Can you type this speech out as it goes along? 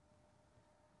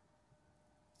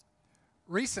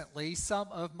Recently, some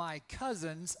of my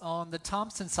cousins on the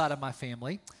Thompson side of my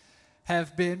family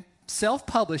have been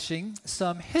self-publishing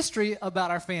some history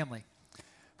about our family.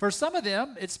 For some of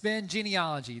them, it's been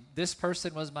genealogy. This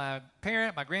person was my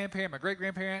parent, my grandparent, my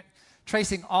great-grandparent,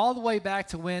 tracing all the way back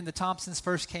to when the Thompsons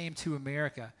first came to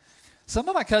America. Some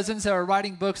of my cousins are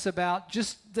writing books about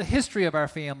just the history of our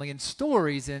family and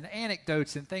stories and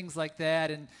anecdotes and things like that,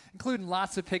 and including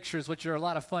lots of pictures, which are a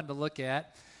lot of fun to look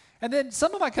at. And then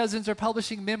some of my cousins are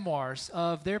publishing memoirs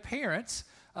of their parents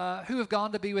who have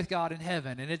gone to be with God in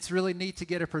heaven. And it's really neat to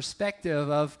get a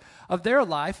perspective of their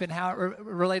life and how it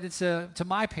related to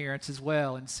my parents as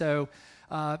well. And so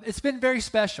it's been very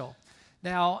special.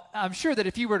 Now, I'm sure that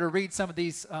if you were to read some of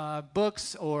these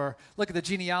books or look at the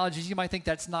genealogies, you might think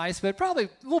that's nice, but probably a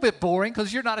little bit boring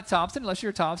because you're not a Thompson unless you're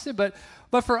a Thompson. But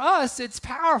for us, it's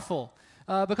powerful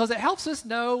because it helps us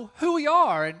know who we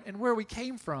are and where we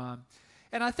came from.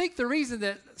 And I think the reason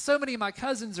that so many of my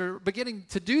cousins are beginning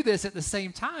to do this at the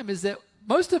same time is that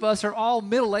most of us are all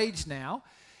middle-aged now,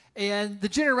 and the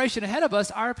generation ahead of us,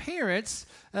 our parents,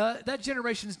 that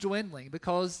generation's dwindling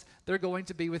because they're going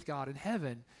to be with God in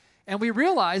heaven. And we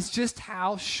realize just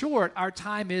how short our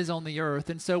time is on the earth.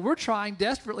 And so we're trying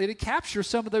desperately to capture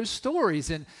some of those stories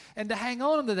and to hang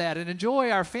on to that and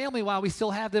enjoy our family while we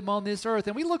still have them on this earth.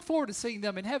 And we look forward to seeing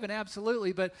them in heaven,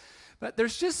 absolutely. But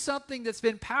there's just something that's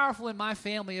been powerful in my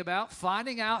family about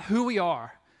finding out who we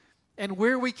are and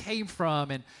where we came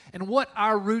from and what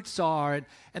our roots are.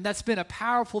 And that's been a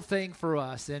powerful thing for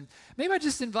us. And maybe I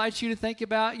just invite you to think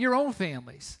about your own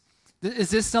families.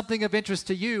 Is this something of interest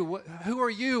to you? Who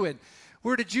are you and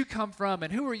where did you come from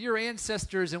and who are your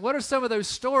ancestors and what are some of those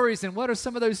stories and what are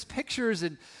some of those pictures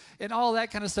and all that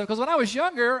kind of stuff? Because when I was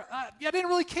younger, I didn't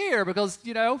really care because,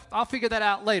 I'll figure that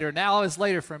out later. Now it's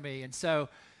later for me. And so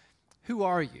who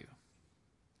are you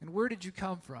and where did you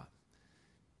come from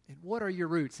and what are your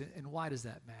roots and why does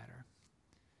that matter?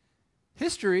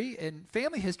 History and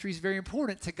family history is very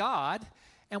important to God,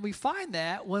 and we find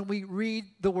that when we read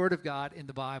the Word of God in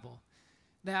the Bible.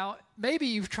 Now, maybe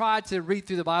you've tried to read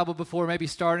through the Bible before, maybe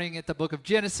starting at the book of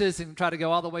Genesis and try to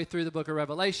go all the way through the book of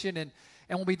Revelation. And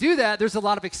when we do that, there's a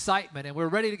lot of excitement, and we're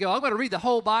ready to go. I'm going to read the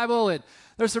whole Bible, and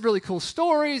there's some really cool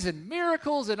stories and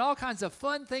miracles and all kinds of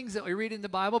fun things that we read in the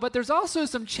Bible. But there's also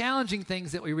some challenging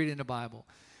things that we read in the Bible,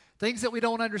 things that we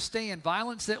don't understand,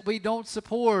 violence that we don't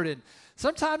support, and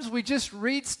sometimes we just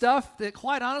read stuff that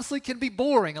quite honestly can be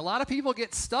boring. A lot of people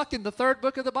get stuck in the third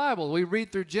book of the Bible. We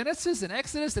read through Genesis and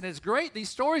Exodus, and it's great, these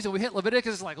stories, and we hit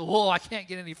Leviticus, it's like, whoa, I can't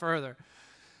get any further.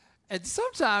 And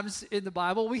sometimes in the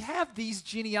Bible, we have these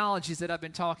genealogies that I've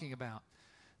been talking about,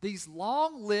 these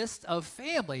long lists of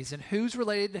families and who's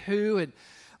related to who, and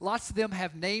lots of them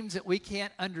have names that we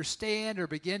can't understand or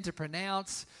begin to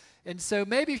pronounce. And so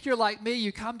maybe if you're like me,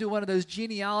 you come to one of those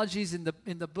genealogies in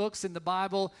the books in the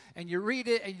Bible, and you read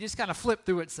it, and you just kind of flip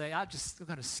through it and say, I'm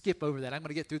going to skip over that. I'm going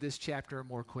to get through this chapter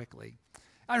more quickly.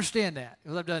 I understand that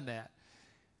because I've done that.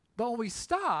 But when we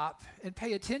stop and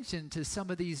pay attention to some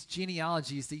of these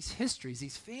genealogies, these histories,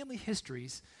 these family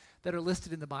histories that are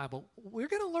listed in the Bible, we're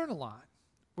going to learn a lot.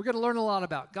 We're going to learn a lot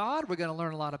about God. We're going to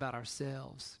learn a lot about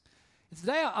ourselves. And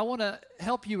today I want to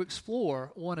help you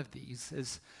explore one of these.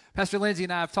 As Pastor Lindsay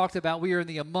and I have talked about, we are in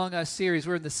the Among Us series.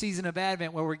 We're in the season of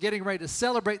Advent where we're getting ready to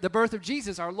celebrate the birth of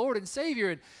Jesus, our Lord and Savior.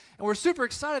 And we're super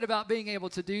excited about being able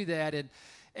to do that.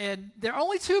 And there are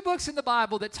only two books in the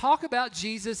Bible that talk about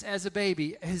Jesus as a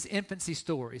baby, his infancy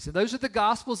stories. And those are the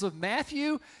Gospels of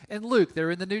Matthew and Luke.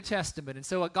 They're in the New Testament. And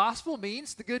so a gospel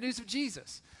means the good news of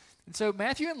Jesus. And so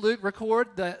Matthew and Luke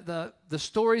record the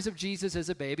stories of Jesus as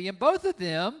a baby. And both of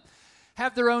them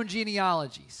have their own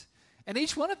genealogies. And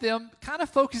each one of them kind of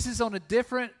focuses on a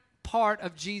different part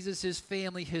of Jesus'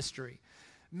 family history.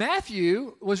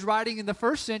 Matthew was writing in the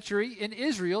first century in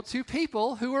Israel to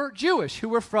people who were Jewish, who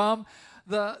were from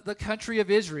the country of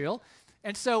Israel.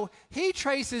 And so he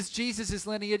traces Jesus'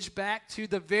 lineage back to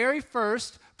the very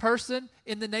first person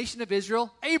in the nation of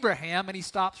Israel, Abraham, and he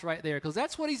stops right there because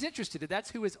that's what he's interested in.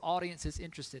 That's who his audience is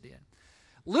interested in.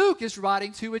 Luke is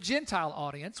writing to a Gentile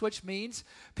audience, which means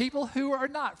people who are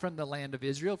not from the land of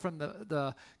Israel, from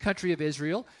the country of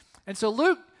Israel. And so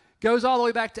Luke goes all the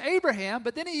way back to Abraham,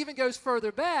 but then he even goes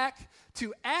further back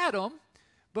to Adam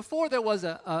before there was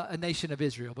a nation of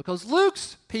Israel. Because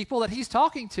Luke's people that he's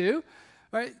talking to,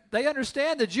 right, they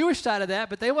understand the Jewish side of that,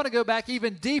 but they want to go back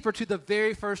even deeper to the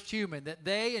very first human, that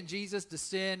they and Jesus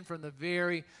descend from the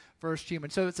very first human.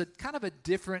 So it's a kind of a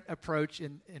different approach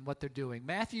in what they're doing.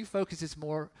 Matthew focuses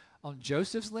more on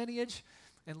Joseph's lineage,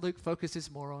 and Luke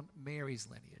focuses more on Mary's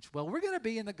lineage. Well, we're going to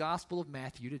be in the Gospel of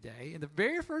Matthew today, in the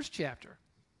very first chapter.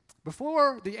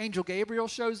 Before the angel Gabriel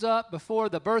shows up, before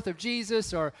the birth of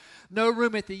Jesus, or no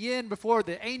room at the inn, before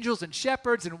the angels and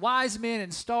shepherds and wise men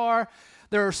and star,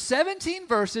 there are 17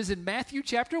 verses in Matthew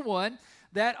chapter 1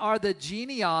 that are the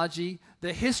genealogy,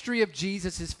 the history of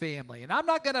Jesus' family. And I'm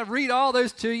not going to read all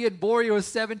those to you and bore you with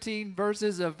 17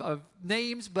 verses of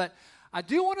names, but I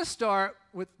do want to start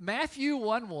with Matthew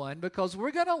 1:1 because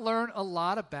we're going to learn a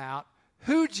lot about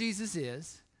who Jesus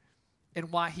is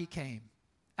and why he came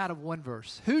out of one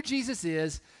verse. Who Jesus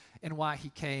is and why he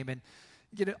came. And,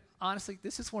 honestly,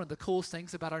 this is one of the coolest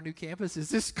things about our new campus is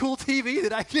this cool TV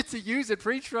that I get to use and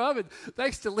preach from. And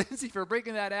thanks to Lindsay for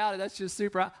bringing that out. And that's just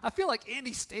super. I feel like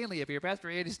Andy Stanley up here, Pastor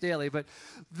Andy Stanley. But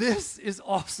this is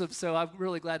awesome. So I'm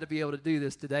really glad to be able to do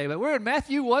this today. But we're in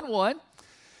Matthew 1:1.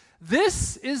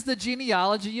 This is the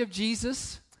genealogy of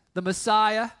Jesus, the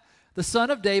Messiah, the son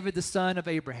of David, the son of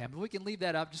Abraham. We can leave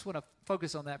that up. Just want to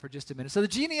focus on that for just a minute. So the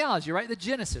genealogy, right? The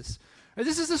Genesis. Right?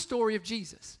 This is the story of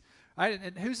Jesus. Right?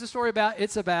 And who's the story about?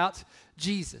 It's about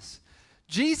Jesus.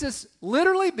 Jesus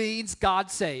literally means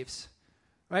God saves.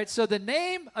 Right? So the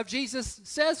name of Jesus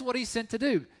says what he's sent to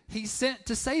do. He's sent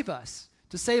to save us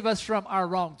from our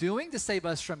wrongdoing, to save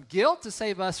us from guilt, to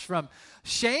save us from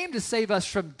shame, to save us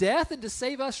from death, and to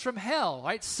save us from hell.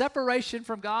 Right? Separation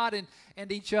from God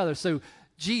and each other. So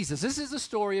Jesus. This is the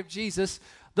story of Jesus,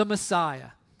 the Messiah.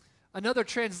 Another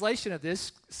translation of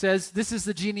this says this is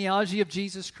the genealogy of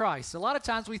Jesus Christ. A lot of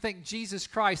times we think Jesus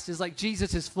Christ is like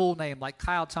Jesus' full name, like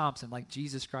Kyle Thompson, like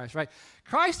Jesus Christ, right?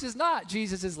 Christ is not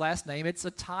Jesus' last name. It's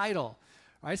a title,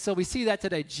 right? So we see that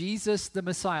today, Jesus the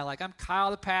Messiah. Like I'm Kyle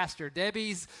the pastor,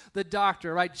 Debbie's the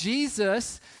doctor, right?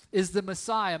 Jesus is the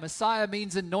Messiah. Messiah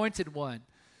means anointed one,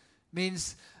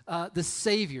 means the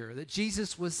Savior, that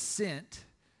Jesus was sent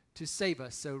to save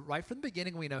us. So right from the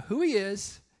beginning, we know who he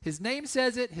is. His name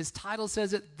says it. His title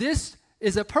says it. This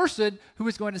is a person who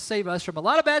is going to save us from a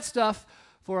lot of bad stuff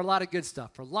for a lot of good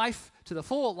stuff, for life to the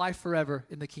full, life forever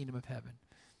in the kingdom of heaven.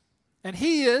 And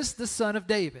he is the son of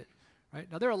David. Right?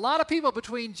 Now, there are a lot of people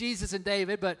between Jesus and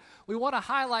David, but we want to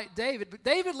highlight David. But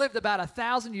David lived about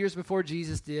 1,000 years before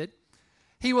Jesus did.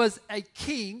 He was a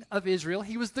king of Israel.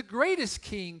 He was the greatest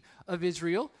king of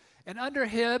Israel. And under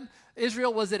him,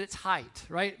 Israel was at its height,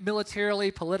 right?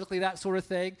 Militarily, politically, that sort of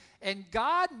thing. And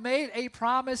God made a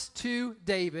promise to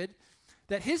David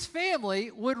that his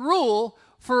family would rule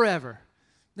forever.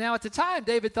 Now, at the time,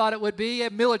 David thought it would be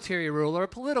a military rule or a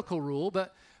political rule,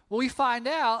 but we find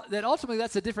out that ultimately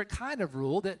that's a different kind of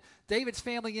rule, that David's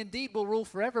family indeed will rule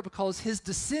forever because his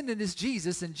descendant is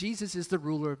Jesus, and Jesus is the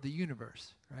ruler of the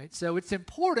universe, right? So it's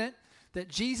important that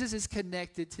Jesus is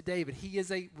connected to David. He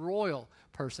is a royal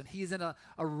person. He is in a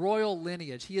royal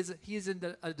lineage. He is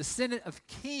a descendant of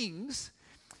kings.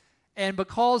 And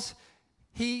because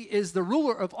he is the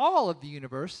ruler of all of the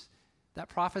universe, that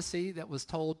prophecy that was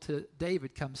told to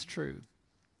David comes true.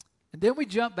 And then we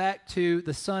jump back to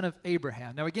the son of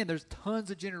Abraham. Now, again, there's tons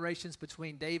of generations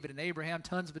between David and Abraham,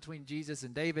 tons between Jesus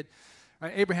and David.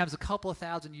 Right? Abraham's a couple of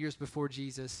thousand years before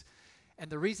Jesus.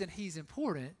 And the reason he's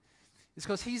important is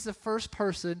because he's the first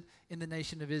person in the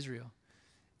nation of Israel.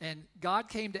 And God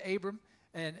came to Abram,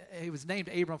 and he was named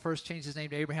Abram first, changed his name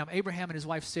to Abraham. Abraham and his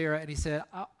wife Sarah, and he said,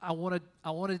 I want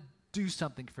to do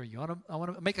something for you. I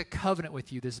want to make a covenant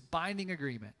with you, this binding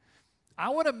agreement. I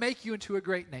want to make you into a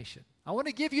great nation. I want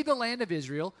to give you the land of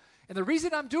Israel. And the reason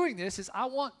I'm doing this is I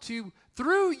want to,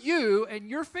 through you and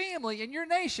your family and your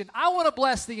nation, I want to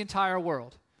bless the entire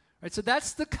world. Right, so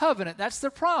that's the covenant. That's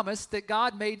the promise that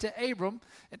God made to Abram,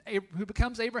 and who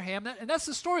becomes Abraham. And that's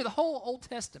the story of the whole Old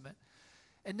Testament.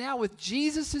 And now with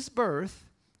Jesus' birth,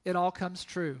 it all comes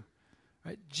true.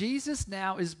 Right? Jesus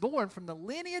now is born from the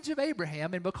lineage of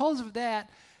Abraham, and because of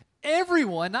that,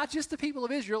 everyone, not just the people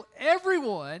of Israel,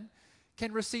 everyone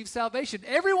can receive salvation.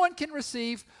 Everyone can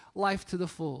receive life to the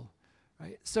full.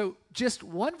 Right? So just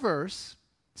one verse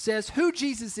says who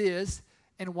Jesus is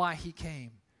and why he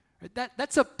came.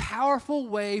 That's a powerful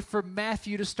way for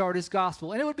Matthew to start his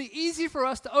gospel. And it would be easy for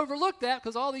us to overlook that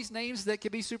because all these names that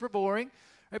can be super boring,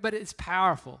 right? But it's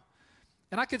powerful.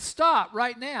 And I could stop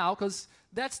right now because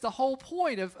that's the whole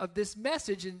point of this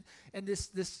message and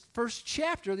this first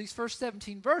chapter, these first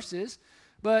 17 verses.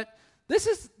 But this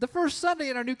is the first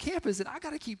Sunday in our new campus, and I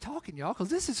got to keep talking, y'all, because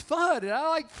this is fun, and I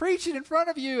like preaching in front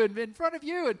of you and in front of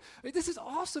you, and this is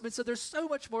awesome. And so there's so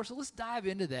much more, so let's dive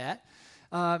into that.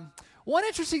 One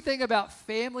interesting thing about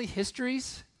family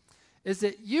histories is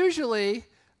that usually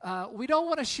we don't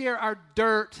want to share our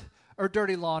dirt or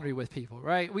dirty laundry with people,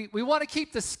 right? We want to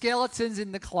keep the skeletons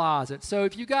in the closet. So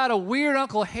if you got a weird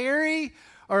Uncle Harry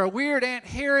or a weird Aunt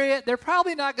Harriet, they're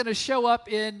probably not going to show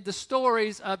up in the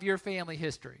stories of your family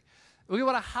history. We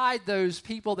want to hide those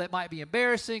people that might be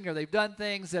embarrassing or they've done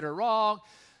things that are wrong.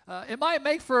 It might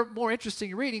make for more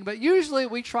interesting reading, but usually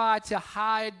we try to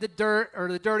hide the dirt or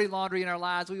the dirty laundry in our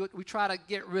lives. We try to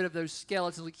get rid of those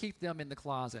skeletons. We keep them in the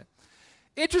closet.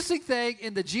 Interesting thing,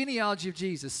 in the genealogy of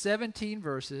Jesus, 17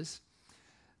 verses,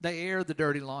 they air the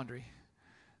dirty laundry.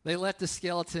 They let the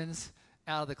skeletons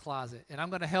out of the closet. And I'm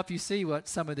going to help you see what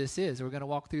some of this is. We're going to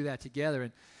walk through that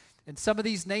together. And some of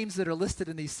these names that are listed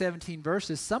in these 17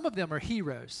 verses, some of them are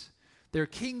heroes. They're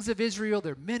kings of Israel,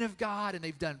 they're men of God, and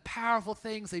they've done powerful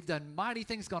things. They've done mighty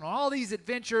things, gone on all these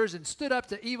adventures and stood up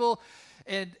to evil.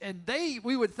 And they,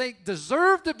 we would think,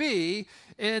 deserve to be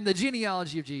in the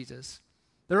genealogy of Jesus.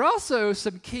 There are also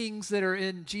some kings that are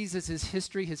in Jesus'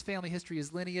 history, his family history,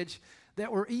 his lineage,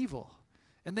 that were evil.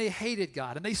 And they hated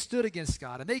God, and they stood against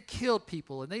God, and they killed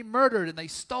people, and they murdered, and they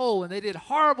stole, and they did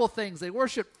horrible things. They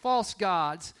worshiped false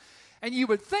gods. And you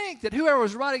would think that whoever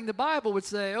was writing the Bible would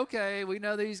say, okay, we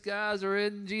know these guys are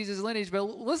in Jesus' lineage, but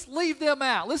let's leave them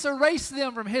out. Let's erase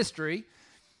them from history.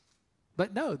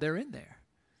 But no, they're in there.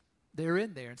 They're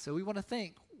in there. And so we want to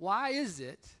think, why is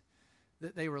it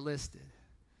that they were listed?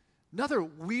 Another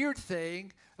weird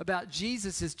thing about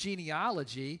Jesus'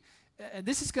 genealogy, and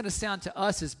this is going to sound to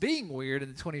us as being weird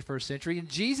in the 21st century, in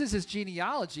Jesus'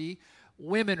 genealogy,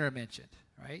 women are mentioned,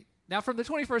 right? Now, from the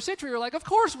 21st century, we're like, of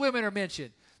course women are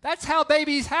mentioned. That's how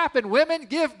babies happen. Women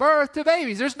give birth to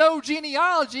babies. There's no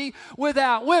genealogy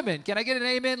without women. Can I get an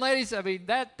amen, ladies? I mean,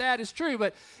 that is true.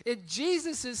 But in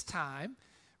Jesus' time,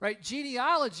 right,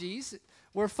 genealogies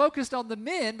were focused on the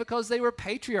men because they were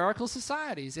patriarchal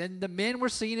societies, and the men were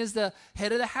seen as the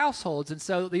head of the households. And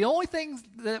so the only things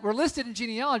that were listed in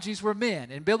genealogies were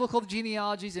men, and biblical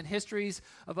genealogies and histories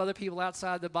of other people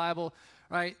outside the Bible,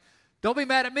 right? Don't be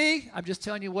mad at me. I'm just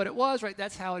telling you what it was, right?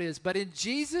 That's how it is. But in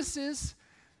Jesus'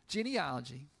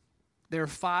 genealogy, there are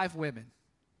 5 women.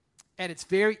 And it's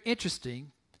very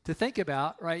interesting to think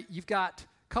about, right? You've got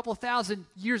a couple thousand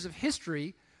years of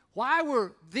history. Why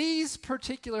were these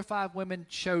particular 5 women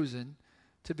chosen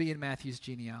to be in Matthew's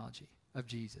genealogy of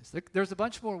Jesus? There's a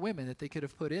bunch more women that they could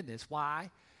have put in this.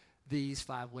 Why these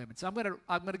 5 women? So I'm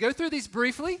going to go through these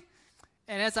briefly.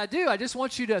 And as I do, I just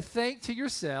want you to think to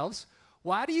yourselves,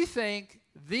 why do you think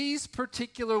these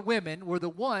particular women were the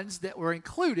ones that were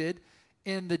included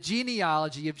in the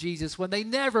genealogy of Jesus when they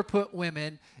never put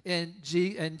women in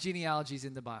genealogies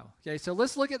in the Bible? Okay, so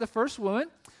let's look at the first woman.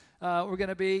 We're going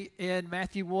to be in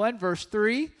Matthew 1, verse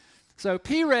 3. So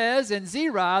Perez and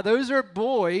Zerah, those are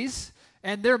boys,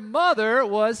 and their mother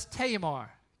was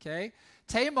Tamar. Okay,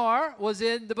 Tamar was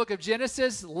in the book of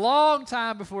Genesis long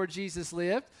time before Jesus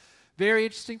lived. Very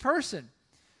interesting person.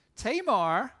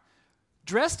 Tamar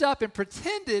dressed up and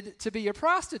pretended to be a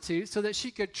prostitute so that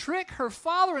she could trick her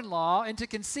father-in-law into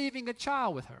conceiving a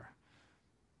child with her.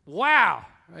 Wow,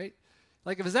 right?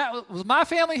 Like if that was my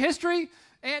family history,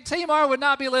 Aunt Tamar would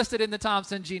not be listed in the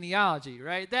Thompson genealogy,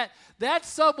 right? That's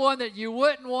someone that you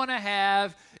wouldn't want to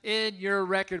have in your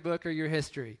record book or your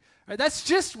history. Right? That's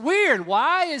just weird.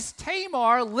 Why is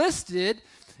Tamar listed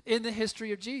in the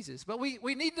history of Jesus? But we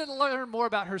need to learn more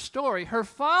about her story. Her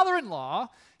father-in-law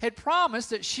had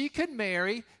promised that she could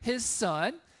marry his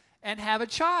son and have a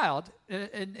child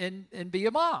and be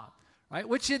a mom, right?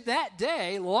 Which in that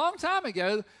day, a long time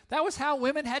ago, that was how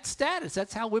women had status.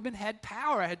 That's how women had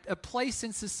power, had a place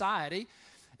in society.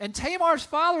 And Tamar's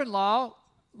father-in-law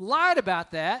lied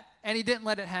about that, and he didn't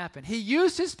let it happen. He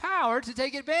used his power to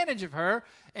take advantage of her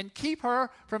and keep her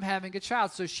from having a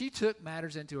child. So she took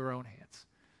matters into her own hands.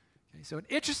 Okay, so an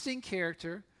interesting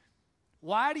character.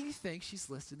 Why do you think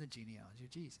she's listed in the genealogy of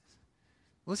Jesus?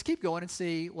 Well, let's keep going and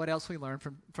see what else we learn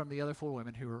from the other 4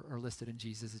 women who are listed in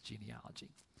Jesus' genealogy.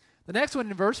 The next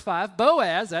one in verse 5,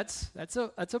 Boaz, that's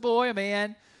a boy, a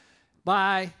man,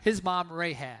 by his mom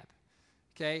Rahab.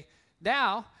 Okay,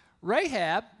 now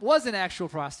Rahab was an actual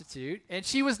prostitute, and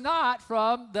she was not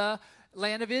from the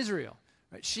land of Israel.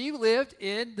 Right? She lived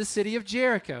in the city of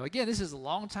Jericho. Again, this is a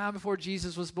long time before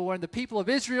Jesus was born. The people of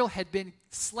Israel had been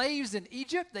slaves in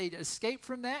Egypt. They'd escaped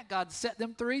from that. God set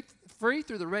them free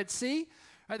through the Red Sea.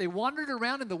 Right? They wandered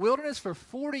around in the wilderness for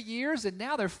 40 years, and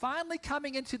now they're finally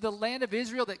coming into the land of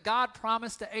Israel that God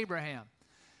promised to Abraham.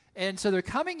 And so they're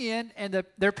coming in, and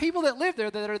there are people that live there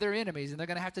that are their enemies, and they're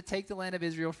going to have to take the land of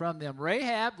Israel from them.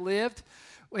 Rahab lived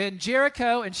in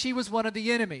Jericho, and she was one of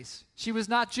the enemies. She was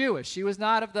not Jewish. She was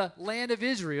not of the land of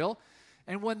Israel.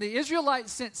 And when the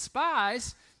Israelites sent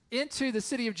spies into the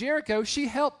city of Jericho, she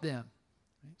helped them.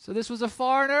 So this was a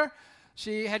foreigner.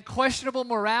 She had questionable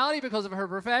morality because of her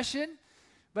profession,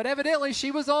 but evidently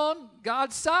she was on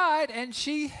God's side, and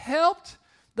she helped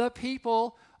the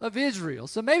people of Israel.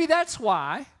 So maybe that's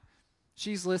why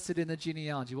she's listed in the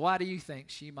genealogy. Why do you think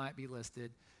she might be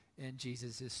listed in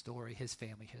Jesus' story, his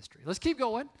family history? Let's keep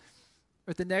going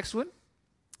with the next one.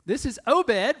 This is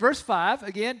Obed, verse 5.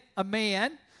 Again, a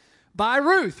man by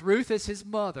Ruth. Ruth is his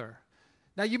mother.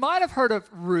 Now, you might have heard of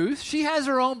Ruth. She has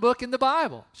her own book in the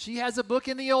Bible. She has a book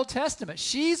in the Old Testament.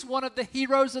 She's one of the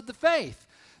heroes of the faith.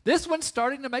 This one's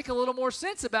starting to make a little more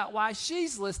sense about why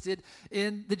she's listed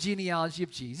in the genealogy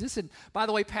of Jesus. And by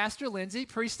the way, Pastor Lindsay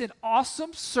preached an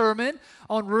awesome sermon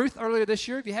on Ruth earlier this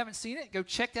year. If you haven't seen it, go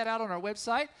check that out on our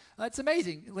website. It's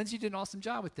amazing. Lindsay did an awesome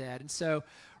job with that. And so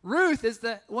Ruth is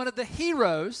one of the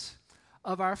heroes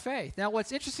of our faith. Now,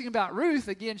 what's interesting about Ruth,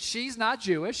 again, she's not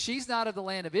Jewish. She's not of the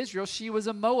land of Israel. She was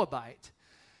a Moabite.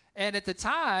 And at the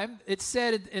time, it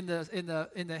said in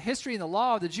the history and the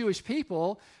law of the Jewish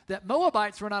people that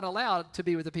Moabites were not allowed to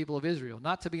be with the people of Israel,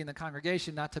 not to be in the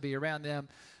congregation, not to be around them.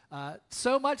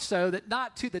 So much so that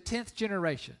not to the 10th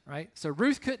generation, right? So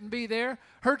Ruth couldn't be there.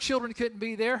 Her children couldn't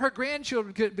be there. Her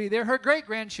grandchildren couldn't be there. Her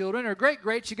great-grandchildren or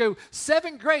great-greats, you go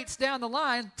 7 greats down the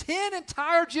line, 10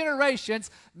 entire generations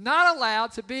not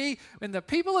allowed to be in the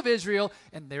people of Israel.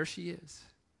 And there she is.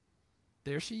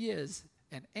 There she is,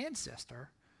 an ancestor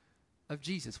of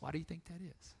Jesus. Why do you think that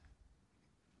is?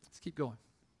 Let's keep going.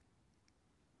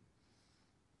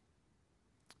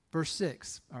 Verse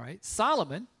 6, all right.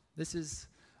 Solomon, this is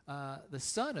the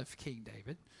son of King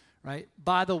David, right,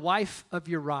 by the wife of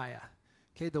Uriah.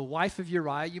 Okay, the wife of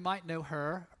Uriah, you might know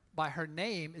her by her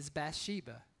name is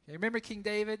Bathsheba. Okay, remember King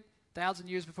David, 1,000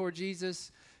 years before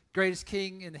Jesus, greatest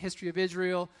king in the history of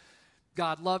Israel.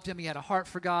 God loved him. He had a heart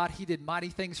for God. He did mighty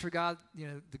things for God,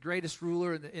 the greatest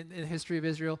ruler in the history of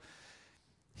Israel.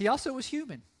 He also was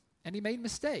human, and he made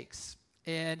mistakes.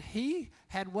 And he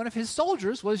had one of his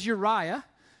soldiers was Uriah,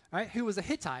 right, who was a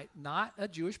Hittite, not a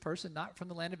Jewish person, not from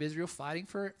the land of Israel, fighting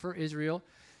for Israel.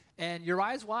 And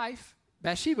Uriah's wife,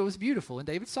 Bathsheba, was beautiful, and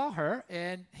David saw her,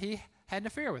 and he had an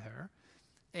affair with her.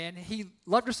 And he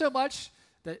loved her so much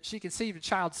that she conceived a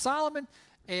child, Solomon,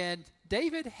 and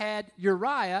David had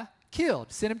Uriah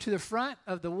killed, sent him to the front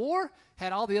of the war,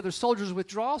 had all the other soldiers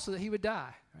withdraw so that he would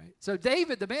die. Right? So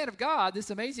David, the man of God, this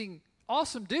amazing,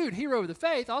 awesome dude, hero of the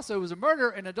faith, also was a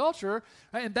murderer and adulterer.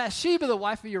 Right? And Bathsheba, the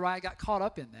wife of Uriah, got caught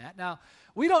up in that. Now,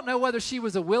 we don't know whether she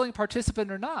was a willing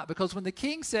participant or not, because when the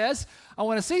king says, I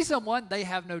want to see someone, they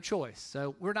have no choice.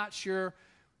 So we're not sure,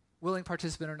 willing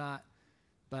participant or not.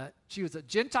 But she was a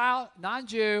Gentile,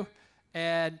 non-Jew,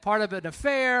 and part of an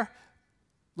affair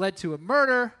led to a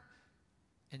murder.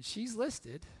 And she's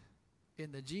listed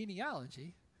in the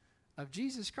genealogy of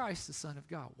Jesus Christ, the Son of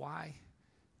God. Why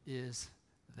is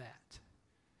that?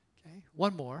 Okay,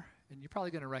 one more, and you're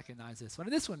probably going to recognize this one.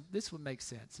 And this one makes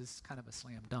sense. It's kind of a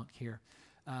slam dunk here.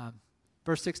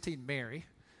 Verse 16, Mary,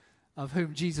 of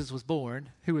whom Jesus was born,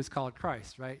 who is called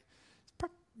Christ, right?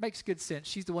 Makes good sense.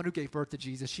 She's the one who gave birth to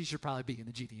Jesus. She should probably be in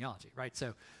the genealogy, right?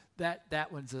 So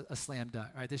that one's a slam dunk,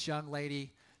 right? This young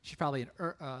lady, she's probably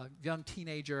a young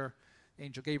teenager.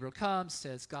 Angel Gabriel comes,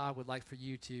 says, God would like for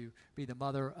you to be the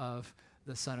mother of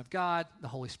the Son of God. The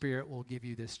Holy Spirit will give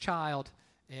you this child,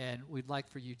 and we'd like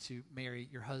for you to marry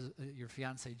your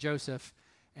fiancé Joseph.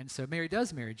 And so Mary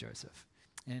does marry Joseph.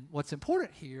 And what's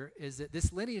important here is that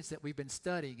this lineage that we've been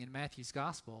studying in Matthew's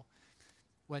gospel,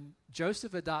 when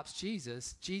Joseph adopts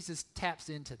Jesus, Jesus taps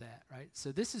into that, right?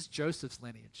 So this is Joseph's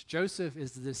lineage. Joseph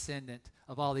is the descendant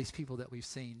of all these people that we've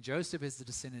seen. Joseph is the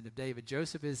descendant of David.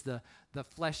 Joseph is the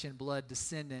flesh and blood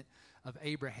descendant of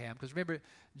Abraham. Because remember,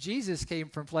 Jesus came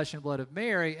from flesh and blood of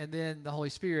Mary, and then the Holy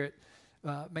Spirit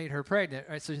made her pregnant,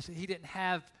 right? So he didn't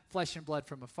have flesh and blood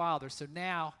from a father. So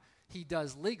now he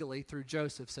does legally through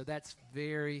Joseph. So that's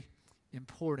very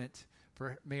important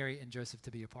for Mary and Joseph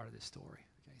to be a part of this story.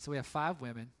 So we have 5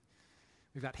 women.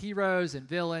 We've got heroes and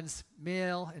villains,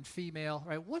 male and female,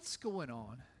 right? What's going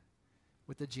on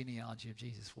with the genealogy of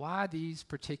Jesus? Why are these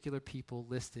particular people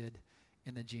listed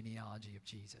in the genealogy of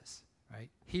Jesus,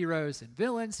 right? Heroes and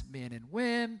villains, men and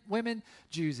women,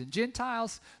 Jews and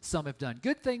Gentiles. Some have done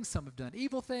good things, some have done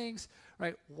evil things,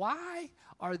 right? Why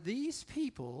are these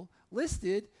people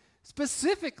listed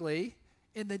specifically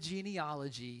in the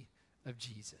genealogy of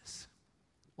Jesus?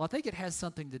 Well, I think it has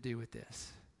something to do with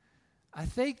this. I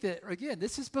think that, again,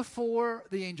 this is before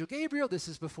the angel Gabriel. This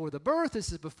is before the birth. This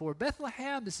is before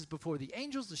Bethlehem. This is before the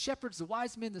angels, the shepherds, the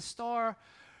wise men, the star,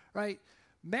 right?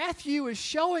 Matthew is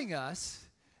showing us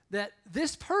that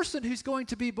this person who's going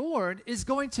to be born is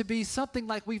going to be something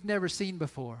like we've never seen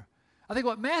before. I think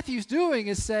what Matthew's doing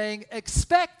is saying,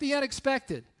 expect the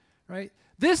unexpected, right?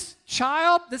 This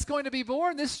child that's going to be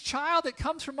born, this child that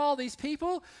comes from all these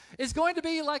people, is going to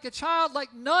be like a child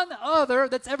like none other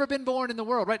that's ever been born in the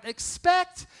world, right?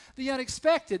 Expect the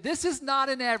unexpected. This is not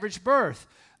an average birth.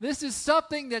 This is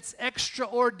something that's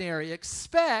extraordinary.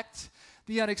 Expect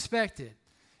the unexpected.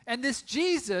 And this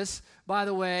Jesus, by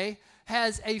the way,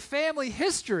 has a family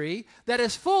history that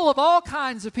is full of all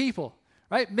kinds of people,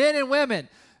 right? Men and women,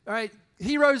 right?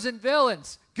 Heroes and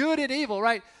villains, good and evil,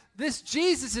 right? This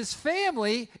Jesus'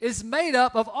 family is made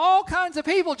up of all kinds of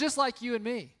people just like you and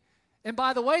me. And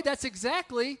by the way, that's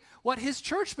exactly what his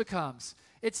church becomes.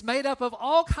 It's made up of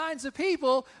all kinds of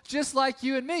people just like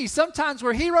you and me. Sometimes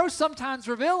we're heroes, sometimes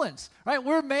we're villains, right?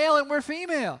 We're male and we're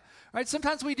female, right?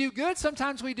 Sometimes we do good,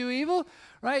 sometimes we do evil,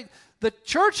 right? The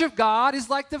church of God is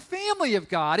like the family of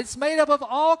God. It's made up of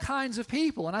all kinds of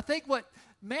people. And I think what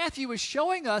Matthew is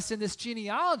showing us in this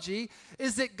genealogy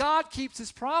is that God keeps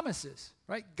his promises,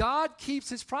 right? God keeps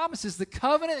his promises. The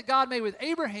covenant that God made with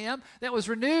Abraham that was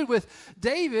renewed with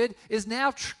David is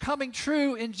now coming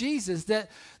true in Jesus. That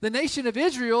the nation of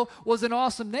Israel was an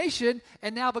awesome nation,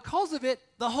 and now because of it,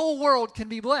 the whole world can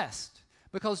be blessed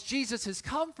because Jesus has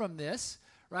come from this,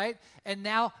 right? And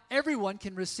now everyone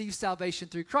can receive salvation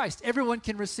through Christ. Everyone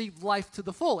can receive life to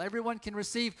the full. Everyone can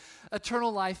receive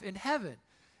eternal life in heaven.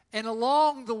 And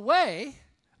along the way,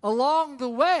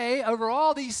 over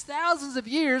all these thousands of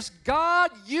years,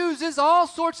 God uses all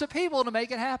sorts of people to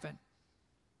make it happen.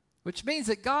 Which means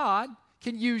that God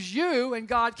can use you and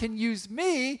God can use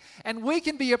me, and we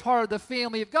can be a part of the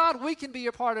family of God. We can be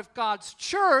a part of God's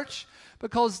church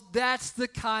because that's the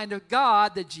kind of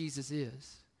God that Jesus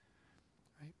is.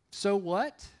 Right? So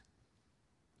what?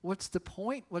 What's the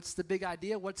point? What's the big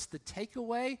idea? What's the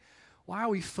takeaway? Why are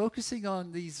we focusing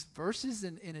on these verses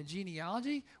in a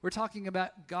genealogy? We're talking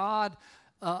about God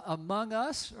among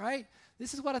us, right?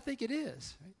 This is what I think it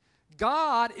is. Right?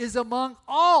 God is among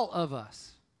all of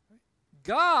us.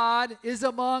 God is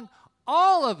among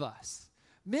all of us.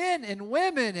 Men and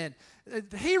women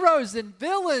and heroes and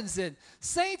villains and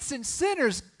saints and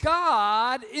sinners.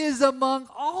 God is among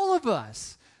all of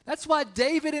us. That's why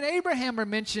David and Abraham are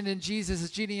mentioned in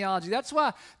Jesus' genealogy. That's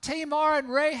why Tamar and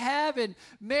Rahab and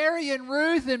Mary and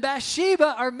Ruth and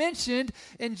Bathsheba are mentioned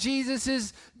in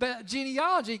Jesus'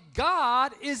 genealogy.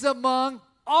 God is among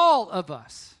all of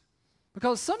us.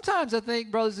 Because sometimes I think,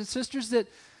 brothers and sisters,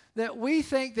 that we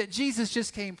think that Jesus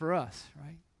just came for us,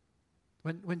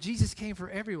 right? When Jesus came for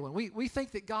everyone. We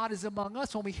think that God is among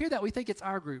us. When we hear that, we think it's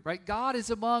our group, right? God is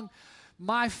among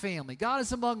my family. God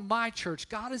is among my church.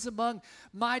 God is among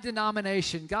my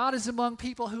denomination. God is among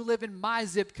people who live in my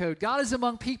zip code. God is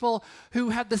among people who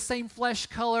have the same flesh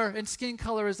color and skin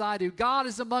color as I do. God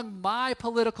is among my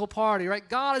political party, right?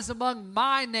 God is among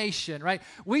my nation, right?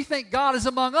 We think God is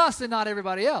among us and not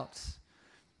everybody else.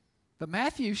 But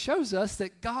Matthew shows us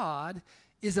that God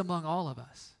is among all of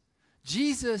us.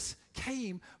 Jesus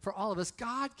came for all of us.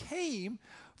 God came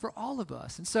for all of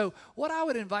us. And so what I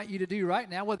would invite you to do right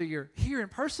now, whether you're here in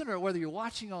person or whether you're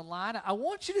watching online, I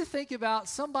want you to think about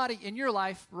somebody in your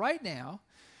life right now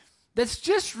that's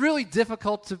just really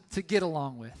difficult to get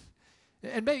along with.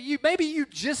 And maybe you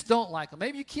just don't like them.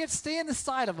 Maybe you can't stand the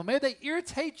sight of them. Maybe they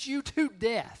irritate you to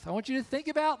death. I want you to think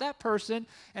about that person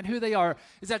and who they are.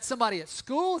 Is that somebody at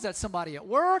school? Is that somebody at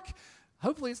work?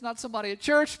 Hopefully it's not somebody at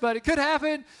church, but it could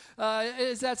happen.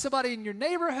 Is that somebody in your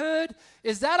neighborhood?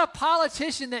 Is that a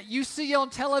politician that you see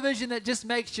on television that just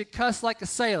makes you cuss like a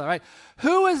sailor, right?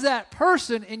 Who is that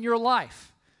person in your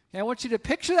life? Okay, I want you to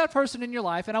picture that person in your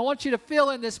life, and I want you to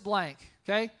fill in this blank,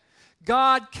 okay?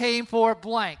 God came for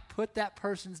blank. Put that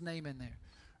person's name in there.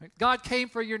 God came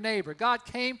for your neighbor. God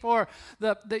came for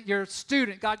your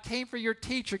student. God came for your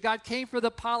teacher. God came for the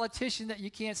politician that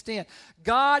you can't stand.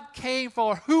 God came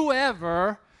for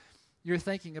whoever you're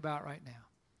thinking about right now.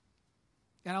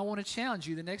 And I want to challenge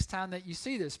you the next time that you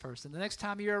see this person, the next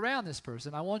time you're around this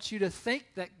person, I want you to think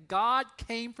that God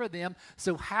came for them,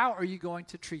 so how are you going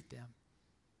to treat them?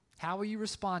 How will you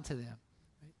respond to them?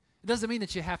 It doesn't mean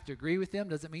that you have to agree with them. It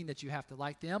doesn't mean that you have to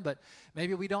like them, but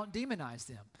maybe we don't demonize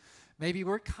them. Maybe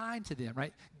we're kind to them,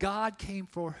 right? God came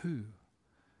for who?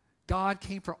 God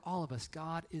came for all of us.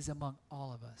 God is among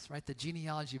all of us, right? The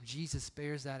genealogy of Jesus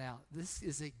bears that out. This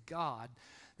is a God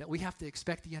that we have to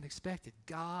expect the unexpected.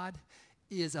 God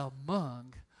is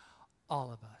among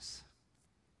all of us.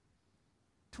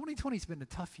 2020 has been a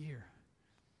tough year.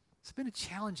 It's been a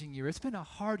challenging year. It's been a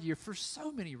hard year for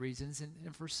so many reasons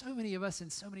and for so many of us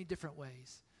in so many different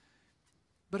ways.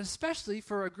 But especially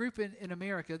for a group in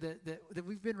America that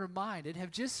we've been reminded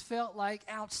have just felt like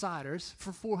outsiders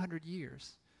for 400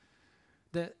 years.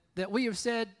 That we have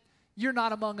said, you're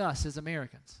not among us as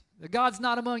Americans. That God's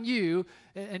not among you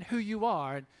and who you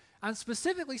are. And I'm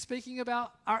specifically speaking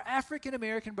about our African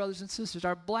American brothers and sisters,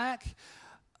 our black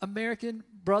American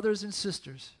brothers and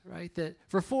sisters, right? That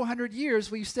for 400 years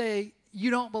we say,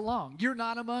 you don't belong. You're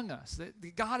not among us.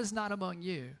 That God is not among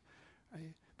you.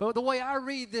 Right? But the way I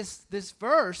read this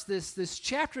verse, this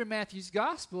chapter in Matthew's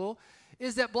gospel,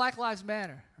 is that black lives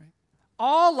matter. Right?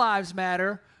 All lives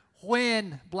matter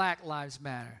when black lives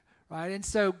matter. Right? And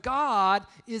so God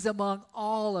is among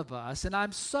all of us. And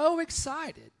I'm so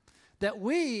excited that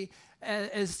we,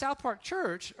 as South Park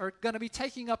Church, are going to be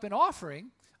taking up an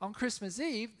offering on Christmas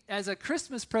Eve as a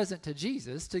Christmas present to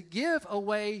Jesus to give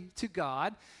away to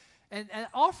God. And an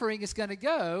offering is going to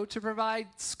go to provide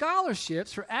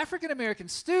scholarships for African American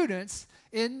students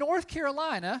in North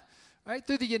Carolina, right,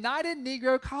 through the United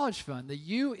Negro College Fund, the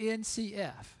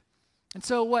UNCF. And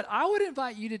so what I would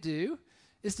invite you to do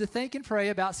is to think and pray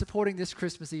about supporting this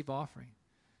Christmas Eve offering.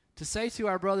 To say to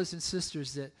our brothers and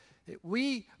sisters that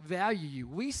we value you.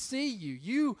 We see you.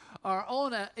 You are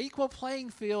on an equal playing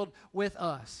field with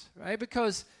us, right?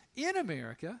 Because in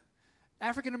America,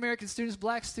 African American students,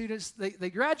 black students, they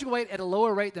graduate at a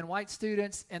lower rate than white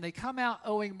students, and they come out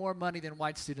owing more money than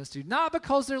white students do. Not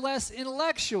because they're less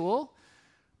intellectual,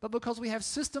 but because we have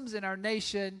systems in our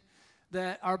nation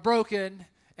that are broken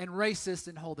and racist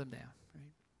and hold them down.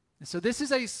 Right? And so this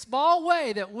is a small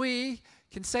way that we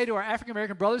can say to our African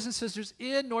American brothers and sisters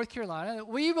in North Carolina that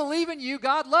we believe in you,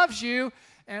 God loves you,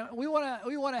 and we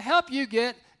want to help you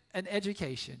get an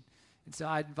education. And so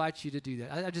I invite you to do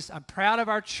that. I'm proud of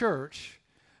our church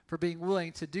for being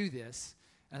willing to do this.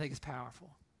 I think it's powerful.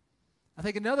 I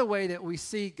think another way that we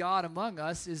see God among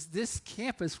us is this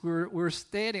campus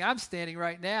I'm standing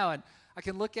right now, and I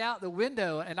can look out the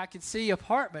window and I can see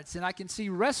apartments and I can see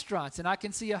restaurants and I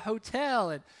can see a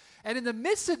hotel, and in the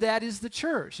midst of that is the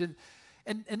church.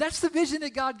 And that's the vision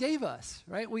that God gave us,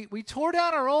 right? We tore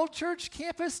down our old church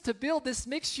campus to build this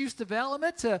mixed-use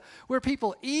development to where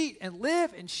people eat and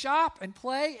live and shop and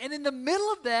play. And in the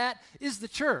middle of that is the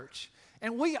church.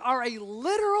 And we are a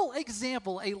literal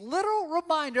example, a literal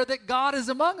reminder that God is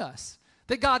among us,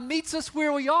 that God meets us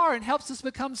where we are and helps us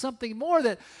become something more,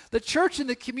 that the church and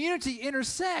the community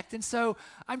intersect. And so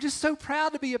I'm just so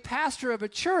proud to be a pastor of a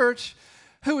church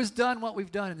who has done what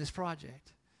we've done in this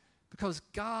project, because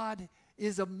God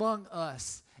is among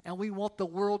us, and we want the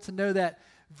world to know that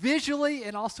visually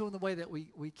and also in the way that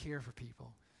we care for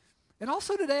people. And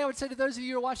also today, I would say to those of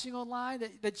you who are watching online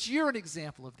that you're an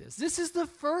example of this. This is the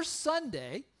first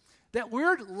Sunday that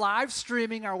we're live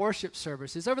streaming our worship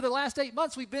services. Over the last 8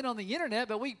 months, we've been on the internet,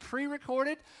 but we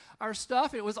pre-recorded our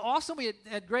stuff. It was awesome. We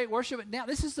had great worship. And now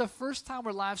this is the first time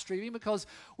we're live streaming because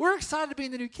we're excited to be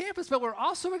in the new campus, but we're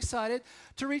also excited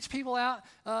to reach people out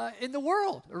in the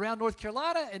world, around North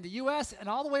Carolina and the U.S. and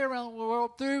all the way around the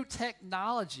world through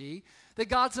technology, that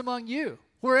God's among you.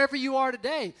 Wherever you are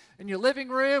today, in your living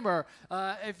room or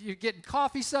if you're getting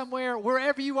coffee somewhere,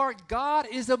 wherever you are, God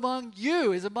is among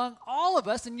you, is among all of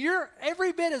us, and you're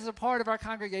every bit as a part of our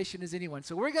congregation as anyone.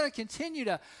 So we're going to continue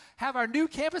to have our new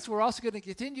campus. We're also going to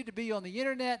continue to be on the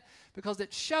internet because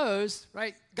it shows,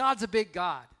 right, God's a big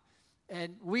God.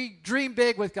 And we dream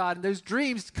big with God, and those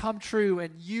dreams come true,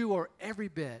 and you are every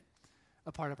bit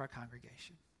a part of our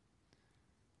congregation.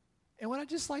 And what I'd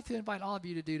just like to invite all of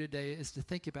you to do today is to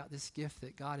think about this gift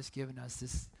that God has given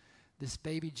us, this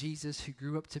baby Jesus who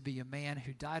grew up to be a man,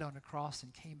 who died on a cross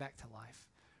and came back to life,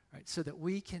 right? So that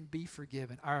we can be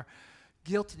forgiven. Our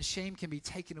guilt and shame can be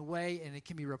taken away, and it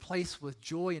can be replaced with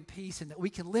joy and peace, and that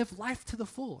we can live life to the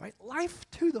full, right? Life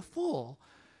to the full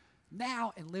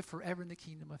now and live forever in the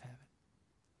kingdom of heaven.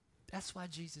 That's why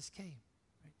Jesus came,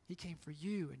 right? He came for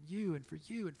you and you and for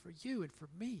you and for you and for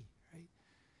me, right?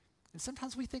 And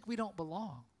sometimes we think we don't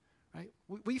belong, right?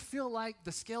 We feel like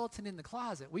the skeleton in the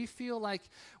closet. We feel like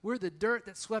we're the dirt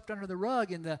that's swept under the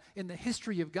rug in the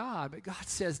history of God. But God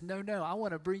says, no, I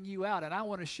want to bring you out, and I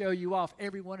want to show you off.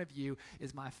 Every one of you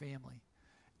is my family.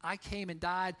 I came and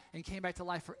died and came back to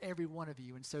life for every one of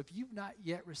you. And so if you've not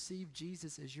yet received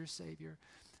Jesus as your Savior,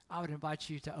 I would invite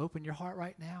you to open your heart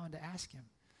right now and to ask him.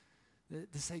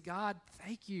 To say, God,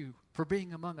 thank you for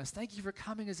being among us. Thank you for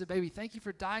coming as a baby. Thank you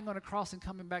for dying on a cross and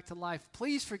coming back to life.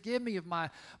 Please forgive me of my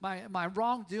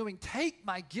wrongdoing. Take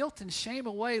my guilt and shame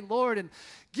away, Lord, and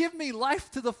give me life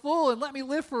to the full, and let me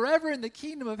live forever in the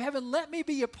kingdom of heaven. Let me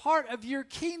be a part of your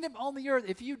kingdom on the earth.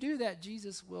 If you do that,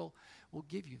 Jesus will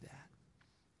give you that.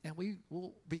 And we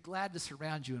will be glad to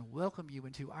surround you and welcome you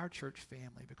into our church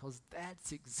family, because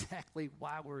that's exactly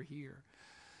why we're here.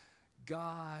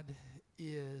 God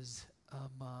is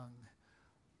among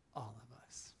all of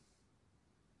us.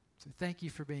 So thank you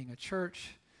for being a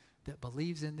church that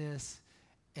believes in this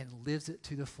and lives it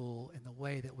to the full in the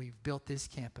way that we've built this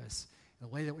campus, in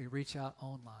the way that we reach out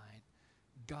online.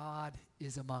 God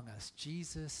is among us.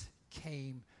 Jesus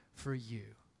came for you.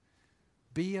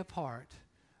 Be a part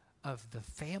of the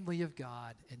family of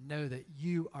God and know that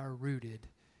you are rooted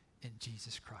in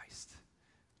Jesus Christ.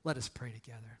 Let us pray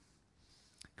together.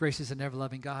 Gracious and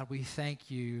ever-loving God, we thank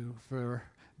you for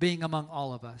being among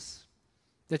all of us,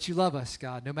 that you love us,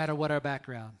 God, no matter what our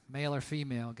background, male or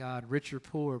female, God, rich or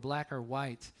poor, black or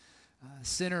white,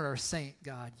 sinner or saint,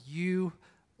 God. You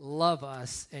love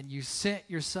us, and you sent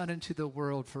your Son into the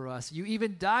world for us. You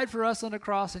even died for us on the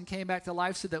cross and came back to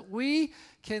life so that we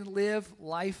can live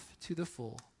life to the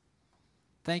full.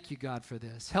 Thank you, God, for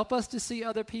this. Help us to see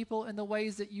other people in the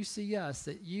ways that you see us,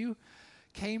 that you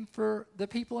came for the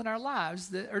people in our lives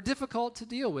that are difficult to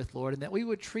deal with, Lord, and that we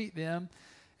would treat them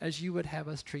as you would have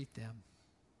us treat them.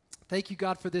 Thank you,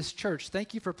 God, for this church.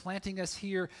 Thank you for planting us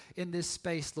here in this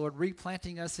space, Lord,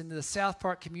 replanting us in the South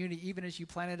Park community, even as you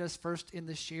planted us first in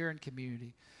the Sharon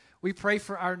community. We pray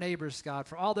for our neighbors, God,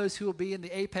 for all those who will be in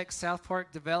the Apex South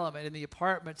Park development, in the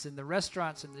apartments, in the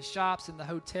restaurants, in the shops, in the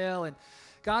hotel. And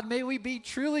God, may we be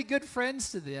truly good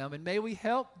friends to them, and may we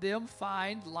help them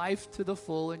find life to the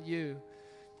full in you.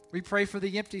 We pray for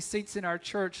the empty seats in our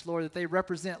church, Lord, that they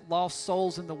represent lost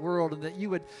souls in the world, and that you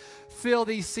would fill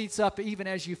these seats up even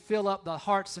as you fill up the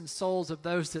hearts and souls of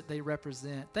those that they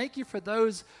represent. Thank you for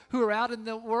those who are out in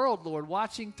the world, Lord,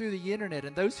 watching through the internet,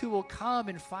 and those who will come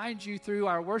and find you through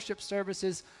our worship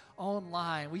services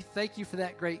online. We thank you for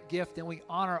that great gift, and we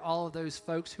honor all of those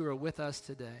folks who are with us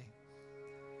today.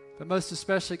 But most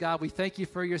especially, God, we thank you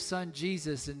for your Son,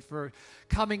 Jesus, and for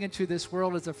coming into this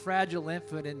world as a fragile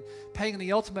infant and paying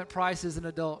the ultimate price as an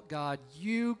adult, God.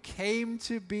 You came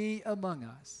to be among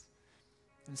us.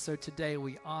 And so today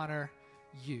we honor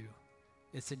you.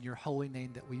 It's in your holy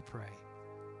name that we pray.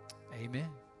 Amen.